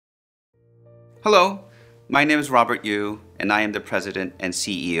Hello, my name is Robert Yu, and I am the President and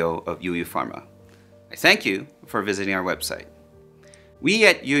CEO of Yuyu Pharma. I thank you for visiting our website. We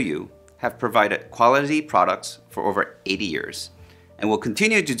at Yuyu have provided quality products for over 80 years and will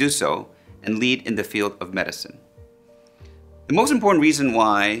continue to do so and lead in the field of medicine. The most important reason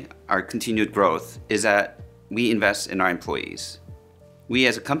why our continued growth is that we invest in our employees. We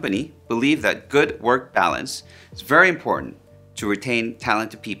as a company believe that good work balance is very important to retain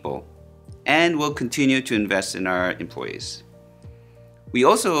talented people and will continue to invest in our employees. We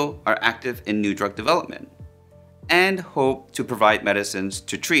also are active in new drug development and hope to provide medicines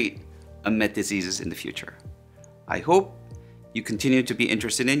to treat unmet diseases in the future. I hope you continue to be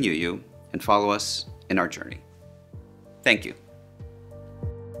interested in Yuyu and follow us in our journey. Thank you.